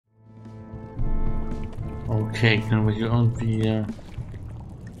Okay, können wir hier irgendwie...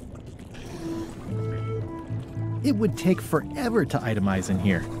 It would take forever to itemize in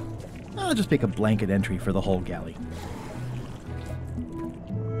here. I'll just make a blanket entry for the whole galley.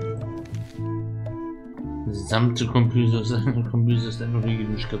 Das gesamte Kombüse ist eine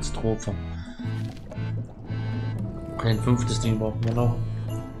riesige Katastrophe. Ein fünftes Ding brauchen wir noch.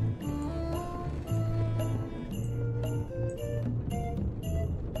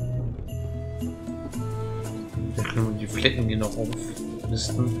 Da können wir die Flecken, die noch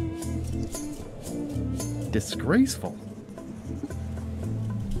auflisten. Disgraceful.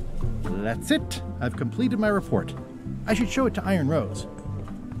 That's it. I've completed my report. I should show it to Iron Rose.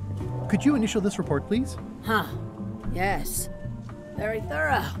 Could you initial this report, please? Huh. Yes. Very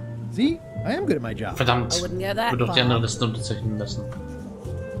thorough. See? I am good at my job. Verdammt, I wouldn't go ich that würde doch die far. andere Liste unterzeichnen lassen.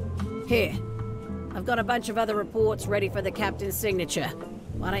 Here. I've got a bunch of other reports ready for the captain's signature.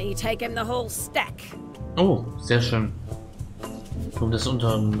 Why don't you take him the whole stack? Oh, sehr schön. Und das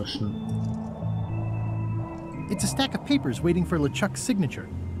untermischen. It's a stack of papers waiting for LeChuck's signature.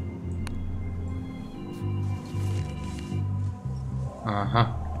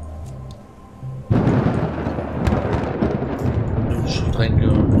 Aha. Strenge.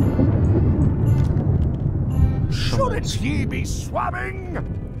 Shouldn't ye be swabbing?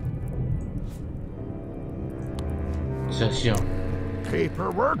 Tja, hier.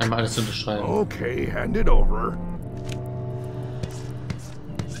 Paperwork? Einmal alles unterschreiben. Okay, hand it over.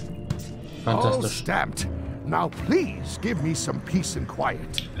 All Fantastisch. stamped. Now please give me some peace and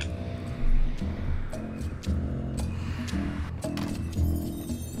quiet.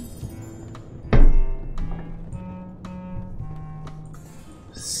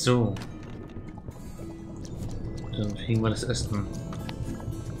 So. Dann kriegen wir das Essen.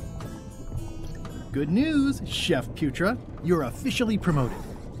 Good news, Chef Putra. You're officially promoted.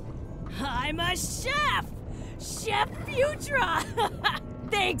 I'm a chef! Chef Putra!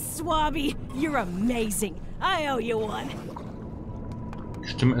 Thanks, Swabby. You're amazing. I owe you one.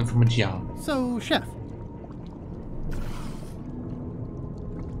 Stimme einfach mit Ja. So, Chef.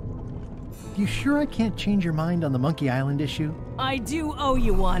 You sure I can't change your mind on the Monkey Island issue? I do owe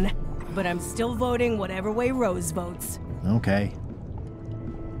you one, but I'm still voting whatever way Rose votes. Okay.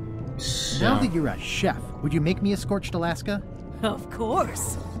 Now Tja. that you're a chef, would you make me a scorched Alaska? Of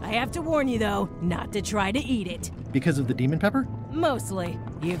course. I have to warn you, though, not to try to eat it. Because of the demon pepper? Mostly.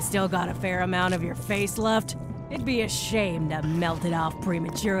 You've still got a fair amount of your face left. It'd be a shame to melt it off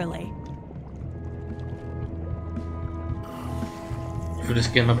prematurely. Ich würde es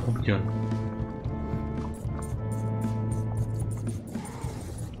gerne mal probieren.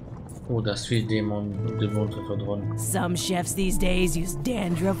 Oh, da ist viel Dämon und Dämonentreffer drin. Some chefs these days use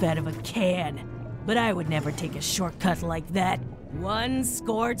dandruff out of a can, but I would never take a shortcut like that. One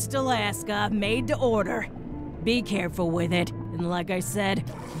scorched Alaska made to order. Be careful with it, and like I said,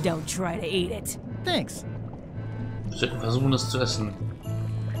 don't try to eat it. Thanks. Wir sollten versuchen, es zu essen.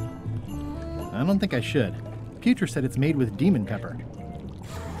 I don't think I should. Putra said it's made with demon pepper.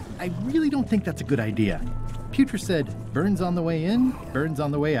 I really don't think that's a good idea. Putra said, burns on the way in, burns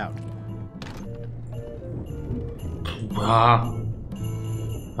on the way out. Boah.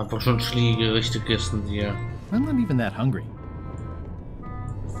 Hab auch schon schliege Gerichte gegessen, die I'm not even that hungry.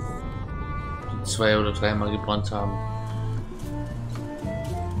 2 oder 3 Mal gebrannt haben.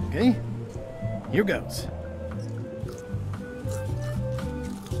 Okay, here goes.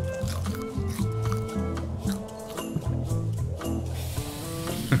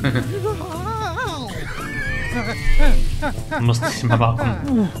 Muss ich mal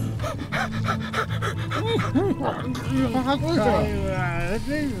warten.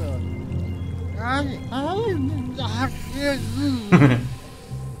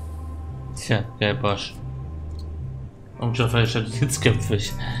 Tja, der Bosch. Umschaltfleisch hat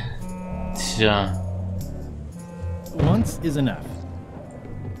hitzköpfig. Tja. Once is enough.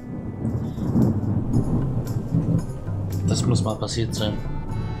 Das muss mal passiert sein.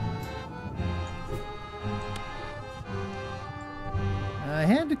 I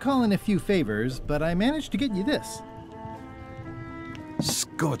had to call in a few favors, but I managed to get you this.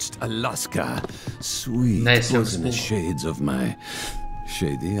 Scorched Alaska. Sweet, Nice, poisonous yes. shades of my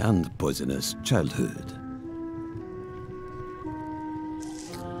shady and poisonous childhood.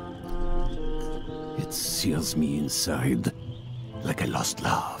 It sears me inside like a lost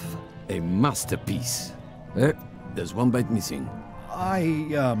love. A masterpiece. There's one bite missing.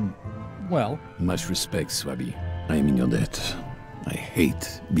 Well, Much respect, Swabby. I am in your debt. I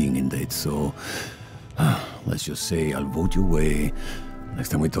hate being in debt, so let's just say I'll vote your way next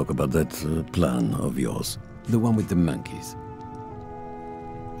time we talk about that plan of yours. The one with the monkeys.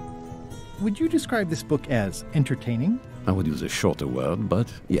 Would you describe this book as entertaining? I would use a shorter word,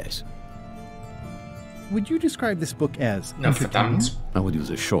 but yes. Would you describe this book as Na entertaining? verdammt. I would use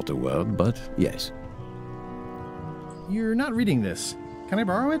a shorter word, but yes. You're not reading this. Can I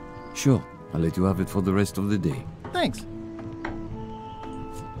borrow it? Sure, I'll let you have it for the rest of the day. Thanks.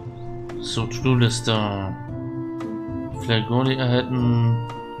 So, To-Do-Liste. Flagoli erhalten.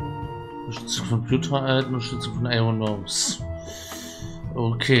 Unterstützung von Computer erhalten. Unterstützung von Aeronaus.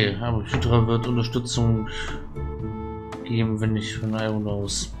 Okay, aber Computer wird Unterstützung geben, wenn ich von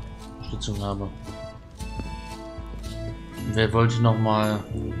Aeronaus Unterstützung habe. Wer wollte nochmal?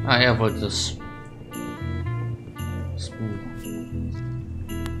 Ah, er wollte das. Das Buch.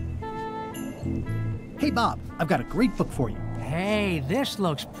 Hey, Bob, I've got a great book for you. Hey, this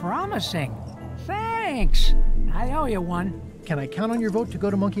looks promising. Thanks. I owe you one. Can I count on your vote to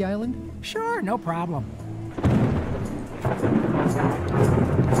go to Monkey Island? Sure, no problem.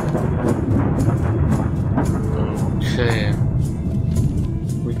 Okay.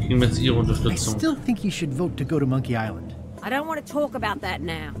 Wir kriegen jetzt ihre I Unterstützung. still think you should vote to go to Monkey Island. I don't want to talk about that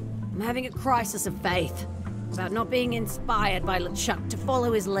now. I'm having a crisis of faith. About not being inspired by LeShip to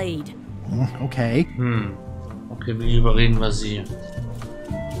follow his lead. Okay. Okay, wie überreden wir sie?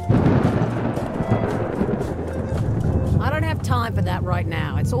 I don't have time for that right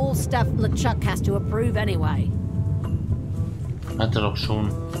now. It's all stuff LeShip has to approve anyway. Hat er doch schon.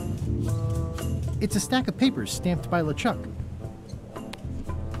 It's a stack of papers stamped by LeChuck.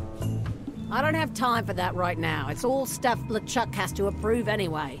 I don't have time for that right now. It's all stuff LeShip has to approve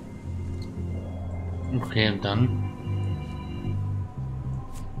anyway. Okay, und dann?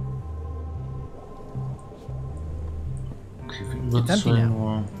 Okay, über It's empty 2 now.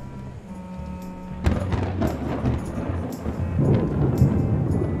 Uhr.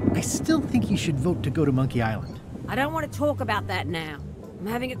 I still think you should vote to go to Monkey Island. I don't want to talk about that now. I'm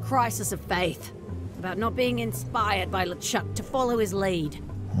having a crisis of faith. About not being inspired by LeShip to follow his lead.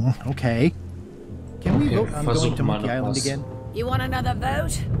 Okay. Can we Okay, vote on versuch going to mal Monkey noch Island was. again? You want another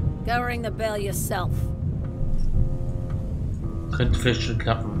vote? Go ring the bell yourself. Könnte vielleicht schon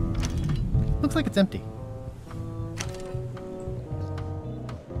klappen. Looks like it's empty.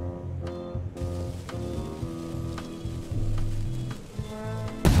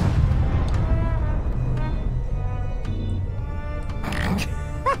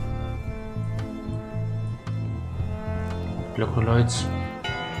 Glocke läuft.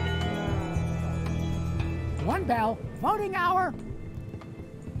 One bell, voting hour.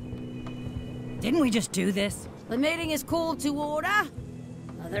 Didn't we just do this? The meeting is called to order.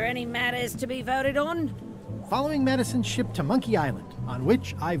 Are there any matters to be voted on? Following Madison's ship to Monkey Island, on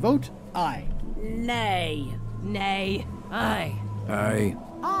which I vote aye. Nay. Nay. Aye. Aye.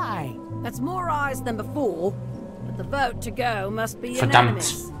 Aye. That's more ayes than before, but the vote to go must be Verdammt.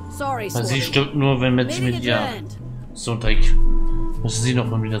 unanimous. Sorry, Weil sie Swabby. stimmt nur, wenn wir Meeting mit ihr. adjourned. So ein Dreck. Müssen sie noch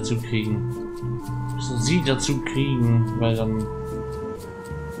mal wieder zukriegen. Müssen sie dazu kriegen, weil dann.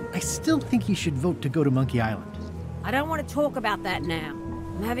 I still think you should vote to go to Monkey Island. I don't want to talk about that now.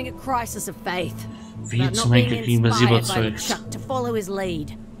 I'm having a crisis of faith. Wie About zum not Henker being kriegen wir sie inspired by überzeugt? LeShip to follow his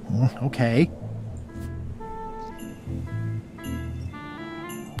lead. Okay.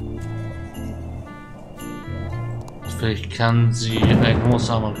 Vielleicht kann sie einen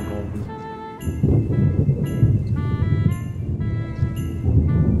Großhammer gebrauchen.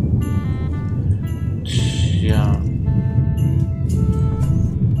 Tja.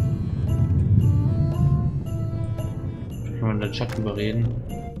 Kann man den Chuck überreden?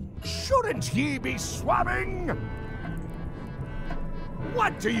 Shouldn't ye be swabbing?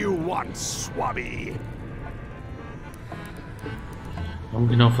 What do you want, Swabby? Warum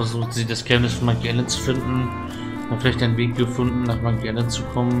genau versucht sie das Geheimnis von Monkey Island zu finden? Hat vielleicht einen Weg gefunden, nach Monkey Island zu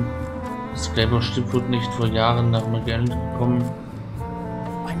kommen. Das Gräber stimmt wohl nicht vor Jahren nach Monkey Island gekommen.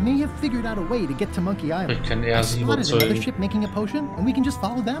 I may have figured out a way to get to Monkey Island. Vielleicht kann er I sie spotted another überzeugen. ship making a potion, and we can just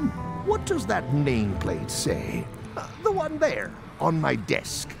follow them. What does that nameplate say? The one there, on my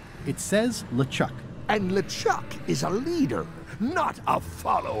desk. It says LeChuck. And LeChuck is a leader, not a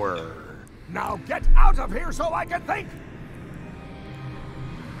follower. Now get out of here so I can think!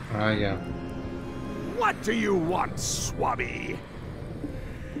 Ah ja. What do you want, Swabby?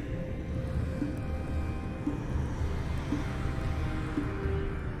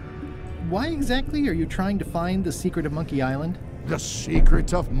 Why exactly are you trying to find the secret of Monkey Island? The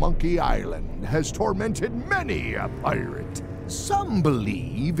secret of Monkey Island has tormented many a pirate. Some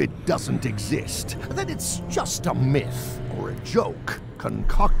believe it doesn't exist, that it's just a myth or a joke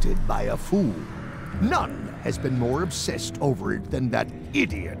concocted by a fool. None has been more obsessed over it than that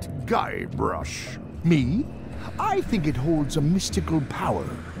idiot Guybrush. Me? I think it holds a mystical power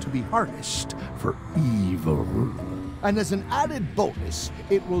to be harnessed for evil. And as an added bonus,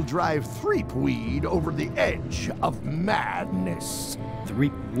 it will drive Threepweed over the edge of madness.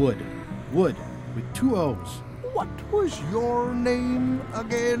 Threepwood. Wood, with 2 O's. What was your name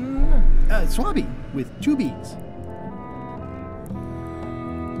again? Swabby, with 2 B's.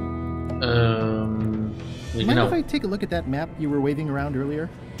 Mind if I take a look at that map you were waving around earlier?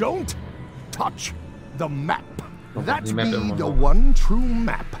 Don't touch the map. That the map be the one true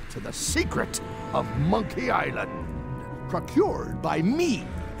map to the secret of Monkey Island. Procured by me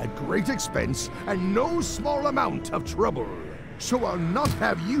at great expense and no small amount of trouble. So I'll not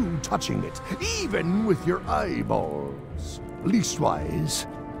have you touching it, even with your eyeballs. Leastwise,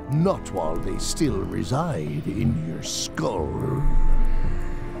 not while they still reside in your skull.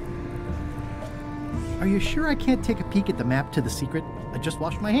 Are you sure I can't take a peek at the map to the secret? I just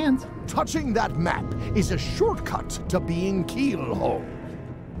washed my hands. Touching that map is a shortcut to being keelhauled.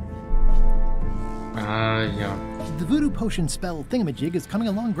 Ja. The voodoo potion spell thingamajig is coming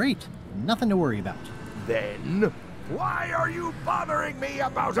along great. Nothing to worry about. Then, why are you bothering me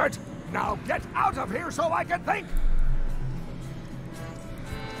about it? Now get out of here so I can think!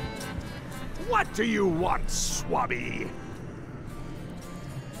 What do you want, Swabby?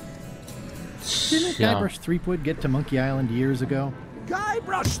 Didn't Guybrush Threepwood get to Monkey Island years ago?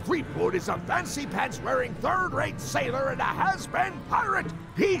 Guybrush Threepwood is a fancy-pants-wearing third-rate sailor and a has-been pirate.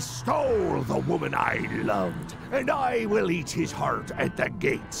 He stole the woman I loved, and I will eat his heart at the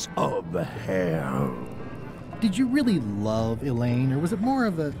gates of hell. Did you really love Elaine, or was it more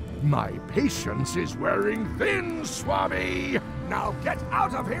of a... My patience is wearing thin, Swabby. Now get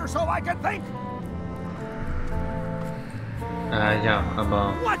out of here so I can think. Ja,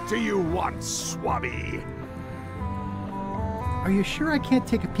 aber... What do you want, Swabby? Are you sure I can't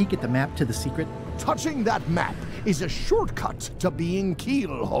take a peek at the map to the secret? Touching that map is a shortcut to being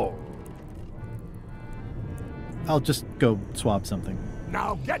keelhauled. I'll just go swab something.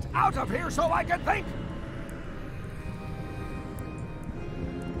 Now get out of here so I can think!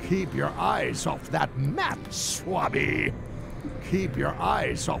 Keep your eyes off that map, Swabby! Keep your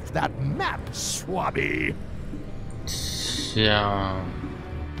eyes off that map, Swabby! Tja.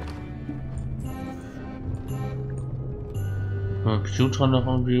 Computer noch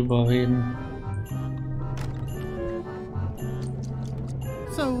irgendwie überreden.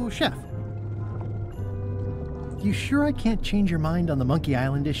 So, Chef. You sure I can't change your mind on the Monkey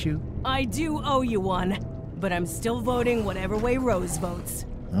Island issue? I do owe you one, but I'm still voting whatever way Rose votes.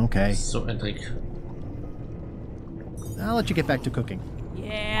 Okay. So, Hendrik. I'll let you get back to cooking.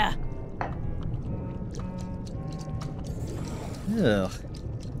 Yeah. Ugh.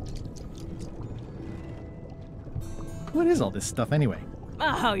 What is all this stuff anyway?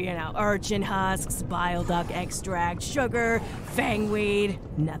 Oh, you know, urchin husks, bile duck extract, sugar, fangweed.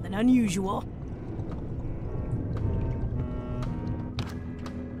 Nothing unusual.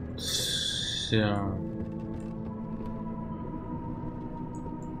 Tja.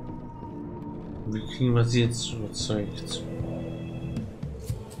 Wie kriegen wir sie jetzt überzeugt?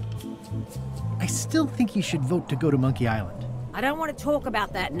 I still think you should vote to go to Monkey Island. I don't want to talk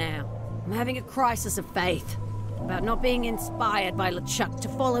about that now. I'm having a crisis of faith. About not being inspired by LeChuck to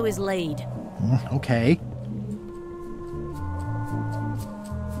follow his lead. Okay.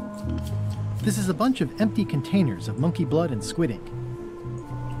 This is a bunch of empty containers of monkey blood and squid ink.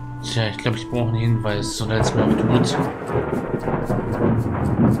 Tja, ich glaube, ich brauche einen Hinweis, so leid's mir tut.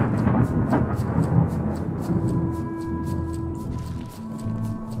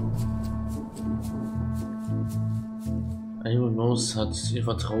 Rose hat ihr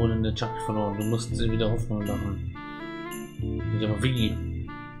Vertrauen in LeChuck verloren. Du musst ihr wieder Hoffnung machen. Ja, aber wie?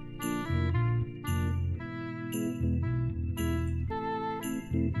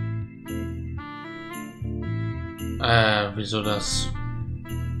 Wieso das?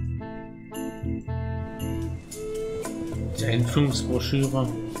 Die Einführungsbroschüre?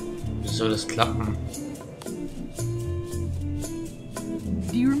 Wie soll das klappen?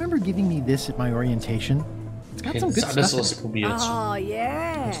 Do you remember giving me this at my orientation? It's got some good alles stuff. ausprobiert. Oh,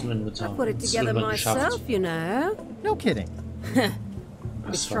 yeah. I put it together myself, you know. No kidding.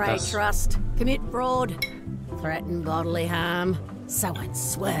 Betray trust, commit fraud, threaten bodily harm. So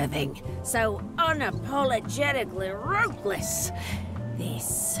unswerving, so unapologetically ruthless.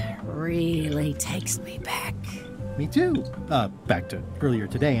 This really takes me back. Me too. Back to earlier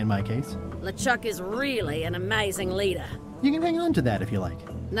today in my case. LeChuck is really an amazing leader. You can hang on to that if you like.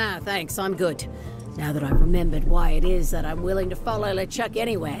 No, thanks, I'm good. Now that I've remembered why it is that I'm willing to follow LeChuck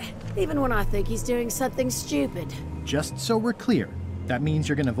anywhere, even when I think he's doing something stupid. Just so we're clear, That means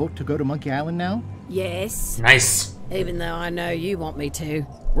you're gonna vote to go to Monkey Island now? Yes. Nice. Even though I know you want me to.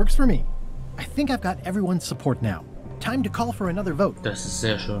 Works for me. I think I've got everyone's support now. Time to call for another vote. Das ist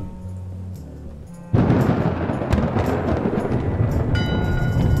sehr schön.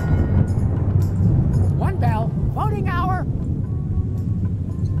 One bell. Voting hour.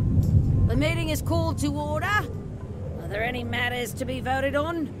 The meeting is called to order. Are there any matters to be voted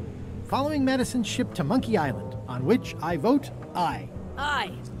on? Following Madison's ship to Monkey Island, on which I vote aye.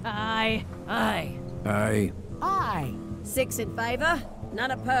 Aye. Aye. Aye. Aye. Aye. 6 in favor,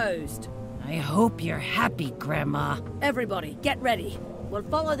 none opposed. I hope you're happy, Grandma. Everybody, get ready. We'll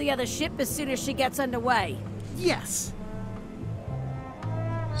follow the other ship as soon as she gets underway. Yes!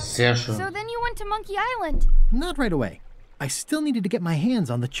 Sehr schön. So then you went to Monkey Island. Not right away. I still needed to get my hands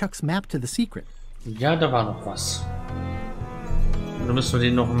on the Chuck's map to the secret. Ja, da war noch was. Und dann müssen wir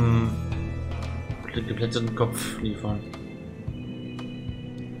den noch einen geplätteten Kopf liefern.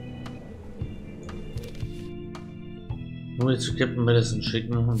 Nur jetzt zu Captain Madison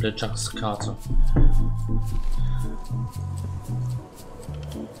schicken und der Chucks Karte.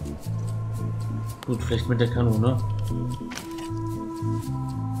 Gut, vielleicht mit der Kanone.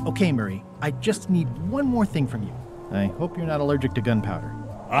 Okay, Murray, I just need one more thing from you. I hope you're not allergic to gunpowder.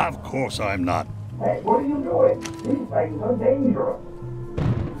 Of course I'm not. Hey, what are you doing? These things are dangerous.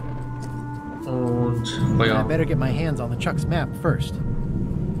 Und I Feuer. better get my hands on the Chuck's map first.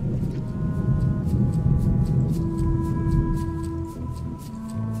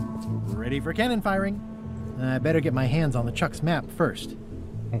 Ready for cannon firing. I better get my hands on the Chuck's map first.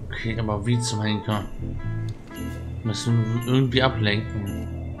 Okay, aber wie zum Henker? Müssen wir irgendwie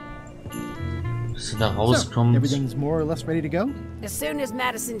ablenken. Dass er da So, rauskommt. everything's more or less ready to go? As soon as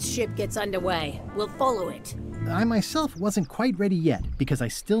Madison's ship gets underway, we'll follow it. I myself wasn't quite ready yet because I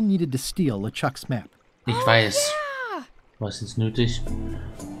still needed to steal LeChuck's map. Ich weiß. Was ist nötig?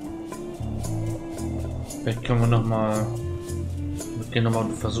 Vielleicht können wir nochmal. Wir können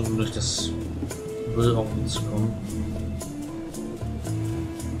nochmal versuchen, durch das Will auch hinzukommen.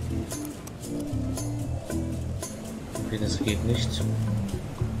 Okay, das geht nicht.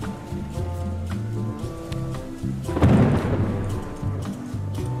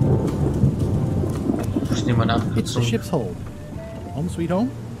 Ich nehme mal eine It's the Abkürzung. ship's hold. Home sweet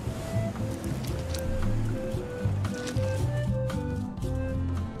home?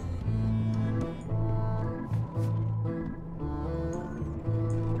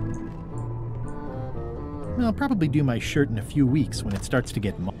 I'll probably do my shirt in a few weeks when it starts to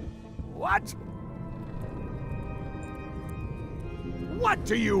get What? What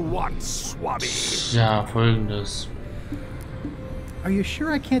do you want, Swabby? Ja, folgendes. Are you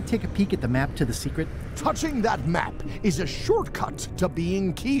sure I can't take a peek at the map to the secret? Touching that map is a shortcut to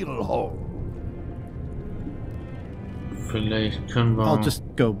being keelhole. Vielleicht können wir. I'll just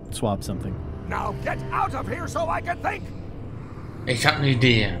go swab something. Now get out of here so I can think! Ich habe eine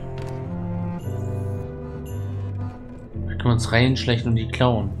Idee. Wir können uns reinschleichen und die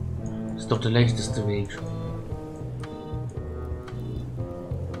klauen. Das ist doch der leichteste Weg.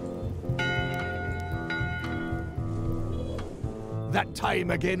 That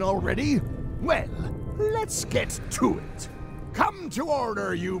time again already? Well, let's get to it. Come to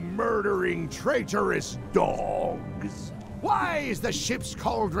order, you murdering, traitorous dogs. Why is the ship's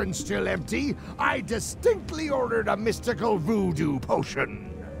cauldron still empty? I distinctly ordered a mystical voodoo potion.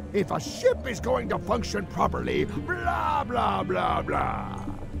 If a ship is going to function properly, blah, blah, blah, blah.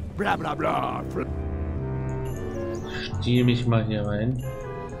 Blah, blah, blah. Stehe mich mal hier rein.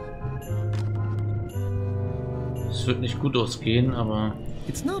 Es wird nicht gut ausgehen, aber...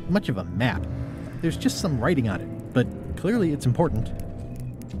 It's not much of a map. There's just some writing on it, but clearly it's important.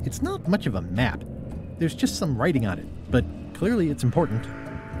 It's not much of a map. There's just some writing on it, but clearly it's important.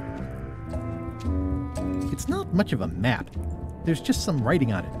 It's not much of a map. There's just some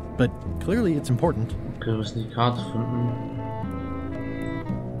writing on it, but clearly it's important. Okay, wir müssen die Karte finden.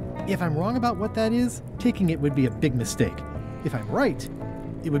 If I'm wrong about what that is, taking it would be a big mistake. If I'm right,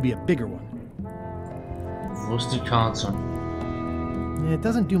 it would be a bigger one. Wo ist die Karte? It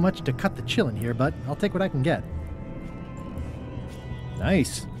doesn't do much to cut the chill in here, but I'll take what I can get.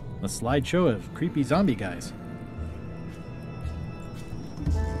 Nice. A slideshow of creepy zombie guys.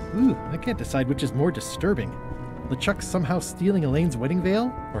 Ooh, I can't decide which is more disturbing. LeChuck somehow stealing Elaine's wedding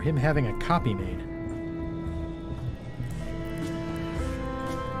veil, or him having a copy made.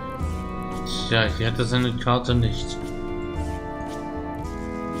 Tja, hier hat er seine Karte nicht.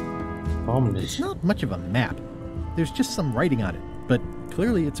 Warum It's nicht? not much of a map. There's just some writing on it, but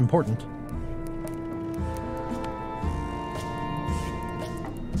clearly it's important.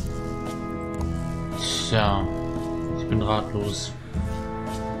 Tja, ich bin ratlos.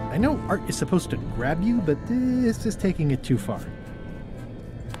 I know art is supposed to grab you, but this is taking it too far.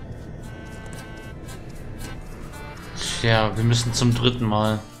 Tja, wir müssen zum 3.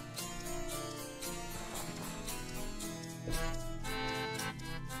 Mal.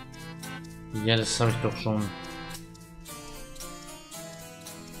 Ja, das habe ich doch schon.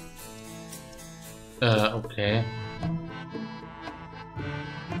 Okay.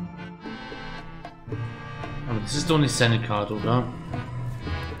 Aber das ist doch nicht seine Karte, oder?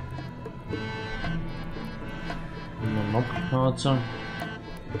 Eine Mobkarte.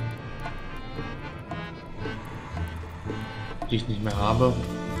 Die ich nicht mehr habe.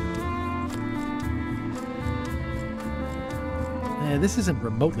 This isn't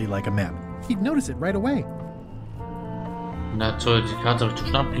remotely like a map. You'd notice it right away. Na toll, die Karte habe ich doch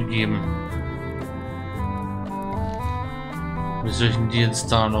schon abgegeben. Wie soll ich denn die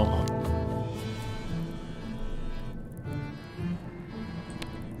jetzt da noch?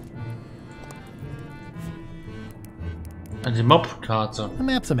 Die Mob-Karte. A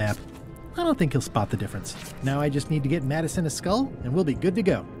map's a map. I don't think he'll spot the difference. Now I just need to get Madison a skull, and we'll be good to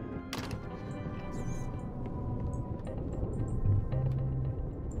go.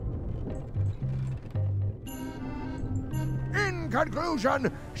 In conclusion,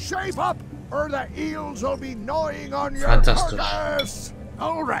 shape up, or the eels will be gnawing on your carcass.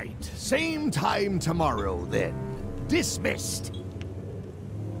 All right, same time tomorrow then. Dismissed.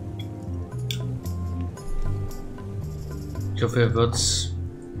 Ich hoffe, er wird's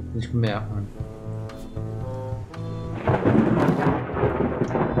nicht merken.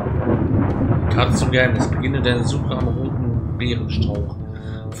 Karte zum Geheimnis. Beginne deine Suche am roten Beerenstrauch.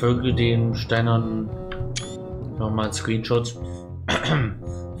 Folge den steinernen... Nochmal Screenshot.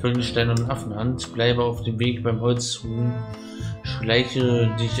 Folge den steinernen Affenhand. Bleibe auf dem Weg beim Holzhuhn.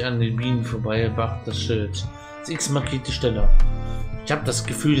 Schleiche dich an den Bienen vorbei. Beachte das Schild. Das X markiert die Stelle. Ich habe das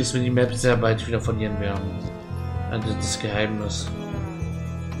Gefühl, dass wir die Map sehr bald wieder verlieren werden. Also das Geheimnis.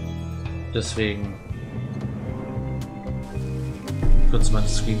 Deswegen kurz mal einen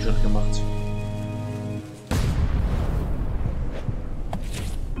Screenshot gemacht.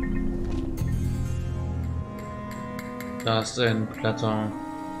 Da ist ein platter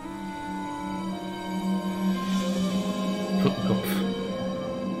Totenkopf.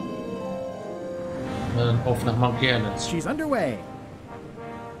 Na dann auf nach Monkey Island. She's underway.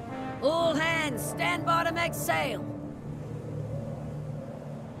 All hands, stand by to make sail.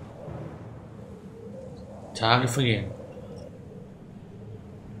 Tage vergehen.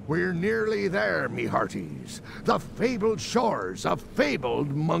 We're nearly there, me hearties. The fabled shores of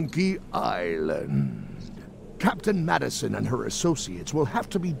fabled Monkey Island. Captain Madison and her associates will have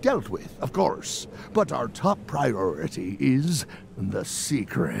to be dealt with, of course. But our top priority is the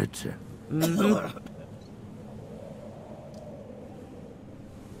secret.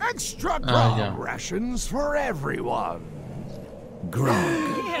 Extra grog rations for everyone. Grog.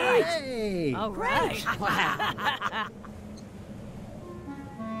 Hey! All right.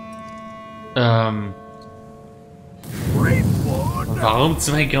 Warum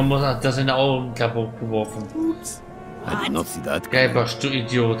zwei Gramm hat das in die Augen kaputt geworfen? Oops. I did not see that. Gelber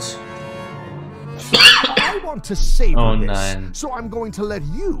Idiot. I want to savor Oh this, nein. so I'm going to let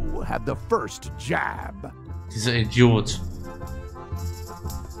you have the first jab. Dieser Idiot.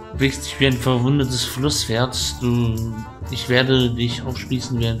 Du bewegst dich wie ein verwundetes Flusspferd. Ich werde dich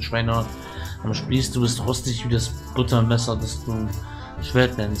aufspießen wie ein Schweiner am Spieß. Du bist rostig wie das Buttermesser, das du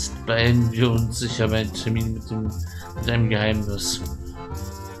Schwert nennst. Beeilen wir uns sicher bei einem Termin mit einem Geheimnis.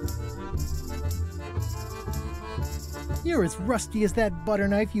 You're as rusty as that butter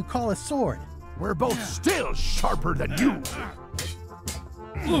knife you call a sword. We're both still sharper than you.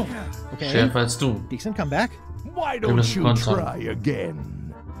 Okay. Schärfer als du. Decent comeback. Why don't you try again?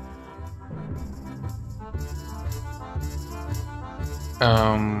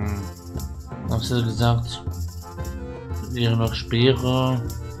 Was hast du gesagt? Wäre noch Speere.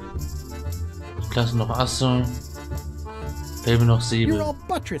 Klasse noch Asse. Fälbe noch Säbel. You're all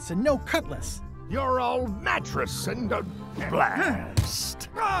buttress and no cutlass. You're all mattress and a blast.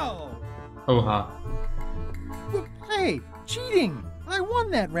 Oh! Oha. Hey, cheating! I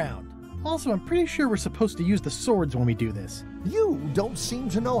won that round. Also, I'm pretty sure we're supposed to use the swords when we do this. You don't seem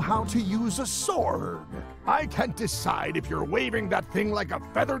to know how to use a sword. I can't decide if you're waving that thing like a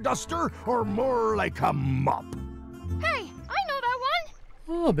feather duster or more like a mop. Hey, I know that one!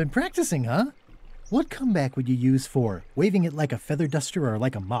 Oh, been practicing, huh? What comeback would you use for waving it like a feather duster or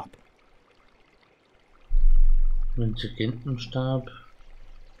like a mop? Regentenstab.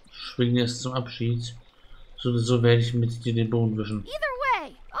 Schwinge es zum Abschied. So oder so werde ich mit dir den Boden wischen. Either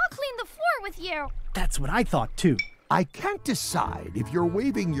way, I'll clean the floor with you. That's what I thought too. I can't decide if you're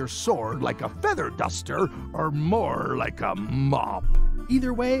waving your sword like a feather duster or more like a mop.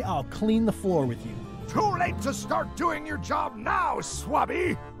 Either way, I'll clean the floor with you. Too late to start doing your job now,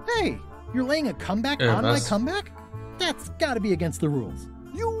 Swabby! Hey, you're laying a comeback on my comeback? That's gotta be against the rules.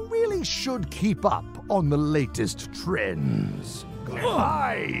 You really should keep up on the latest trends.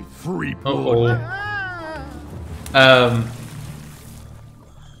 Goodbye, free Oh,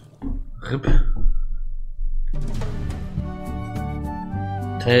 RIP.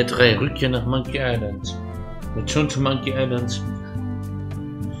 Teil 3, Rückkehr nach Monkey Island. Return to Monkey Island.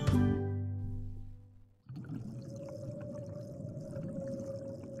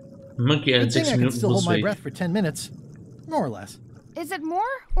 Monkey Island, 6 I can Minuten still hold my Fußweg. breath for 10 minutes. More or less. Is it more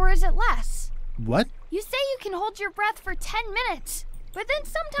or is it less? What? You say you can hold your breath for 10 minutes, but then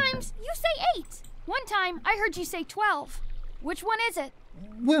sometimes you say 8. One time I heard you say 12. Which one is it?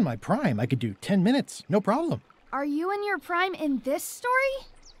 Well, in my prime, I could do 10 minutes, no problem. Are you in your prime in this story?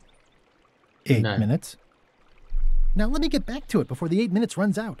 8 No. minutes. Now let me get back to it before the 8 minutes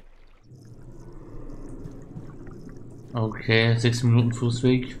runs out. Okay, 6 Minuten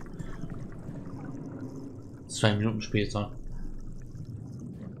Fußweg. 2 Minuten später.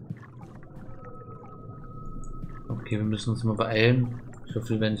 Okay, wir müssen uns mal beeilen. Ich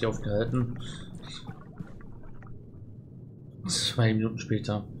hoffe, wir werden nicht aufgehalten. 2 Minuten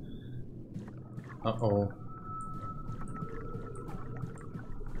später. Oh oh.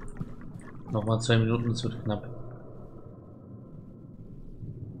 Nochmal 2 Minuten, es wird knapp.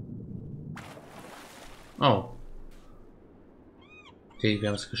 Oh. Okay, wir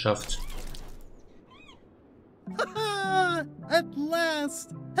haben es geschafft. At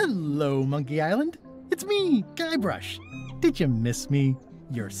last! Hello, Monkey Island. It's me, Guybrush. Did you miss me?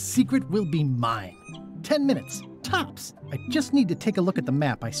 Your secret will be mine. 10 minutes, tops. I just need to take a look at the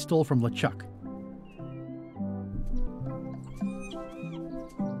map I stole from LeChuck.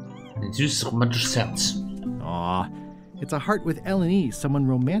 Ein süßes romantisches Herz. Aw, it's a heart with L&E someone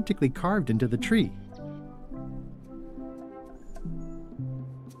romantically carved into the tree.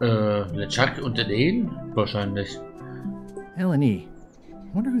 LeChuck unter den? Wahrscheinlich. L&E.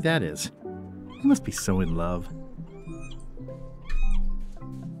 Wonder who that is. He must be so in love.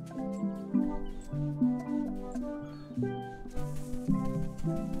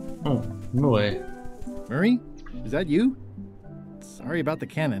 Oh, Murray. Murray? Is that you? Sorry about the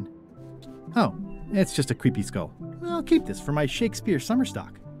cannon. Oh, it's just a creepy skull. I'll keep this for my Shakespeare summer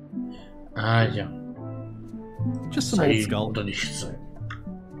stock. Ah ja. Just some old Sei skull. oder nicht sein.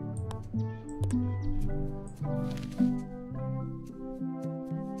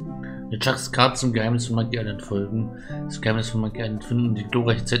 LeChucks Grad zum Geheimnis von Monkey Island folgen. Das Geheimnis von Monkey Island finden und die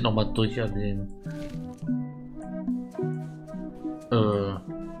glorreiche Zeit nochmal durcherleben. Wir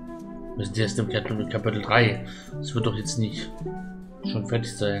sind erst im Kapitel 3. Das wird doch jetzt nicht schon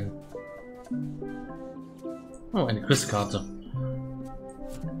fertig sein. Oh, eine Quizkarte.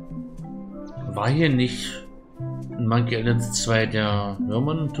 War hier nicht in Monkey Island 2 der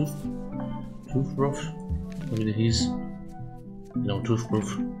Hermann Toothbrush? Wie der hieß? Genau,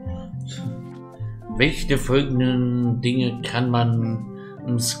 Toothbrush. Welche der folgenden Dinge kann man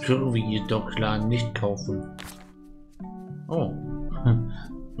im Hitzköpfige Debaten nicht kaufen? Oh.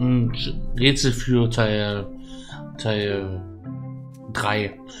 Und Rätsel für Teil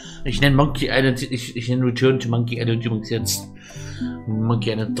 3. Ich nenne Monkey Island, ich nenne Return to Monkey Island übrigens jetzt Monkey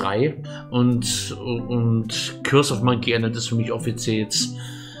Island 3 und Curse of Monkey Island ist für mich offiziell jetzt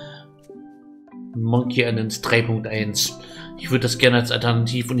Monkey Island 3.1. Ich würde das gerne als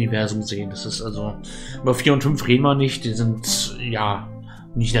Alternativuniversum sehen. Das ist also über 4 und 5 reden wir nicht, die sind ja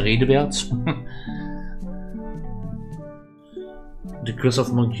nicht der Rede wert. The Curse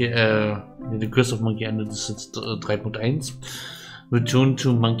of Monkey Island ist jetzt 3.1. Return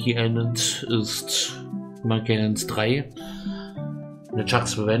to Monkey Island ist Monkey Island 3.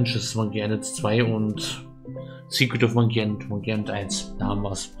 LeChuck's Revenge ist Monkey Island 2 und Secret of Monkey Island 1. Da haben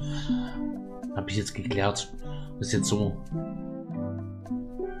wir es. Habe ich jetzt geklärt. Ist jetzt so.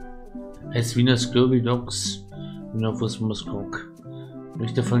 Heißt Wiener Scurvy Dogs. Wiener Fußmuskok.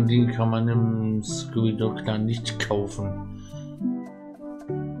 Welche von denen kann man im Scurvy Dog Clan nicht kaufen?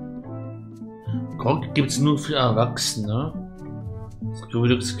 Grog gibt es nur für Erwachsene. Scurvy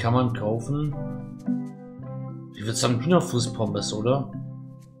Dogs kann man kaufen. Ich würde sagen Hühnerfußpommes, oder?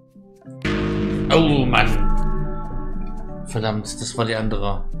 Oh Mann! Verdammt, das war die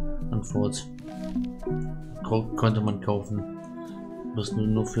andere Antwort. Grog konnte man kaufen. Bloß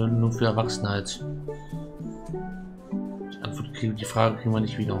nur für Erwachsene halt. Die Frage kriegen wir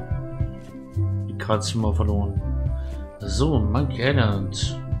nicht wieder. Die Karte sind wir verloren. So, Monkey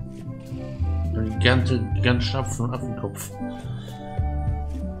Island. Ein gigantischen Affenkopf.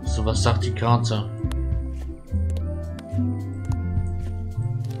 So, was sagt die Karte?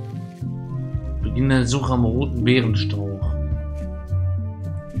 Beginne eine Suche am roten Beerenstrauch.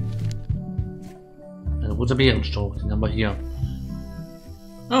 Ein roter Beerenstrauch, den haben wir hier.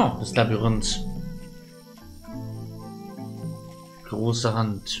 Oh, das Labyrinth. Große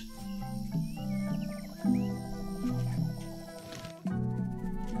Hand.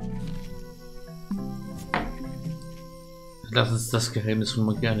 Lass uns das Geheimnis von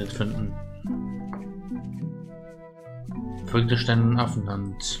Magie finden. Folgt der steinernen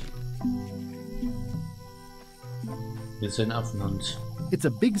Affenhand. Hier ist eine Affenhand. It's a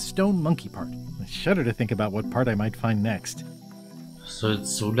big stone monkey part. I shudder to think about what part I might find next. Soll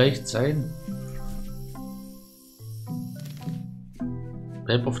es so leicht sein?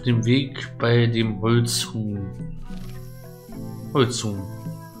 Bleib auf dem Weg bei dem Holzhuhn. Holzhuhn.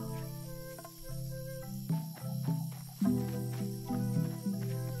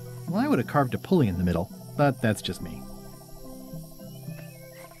 Well, I would have carved a pulley in the middle, but that's just me.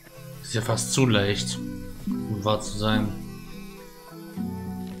 Ist ja fast zu leicht, um wahr zu sein.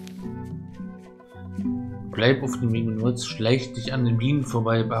 Bleib auf dem Weg und Holz, schleich dich an den Bienen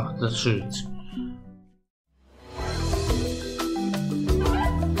vorbei, beachte das Schild.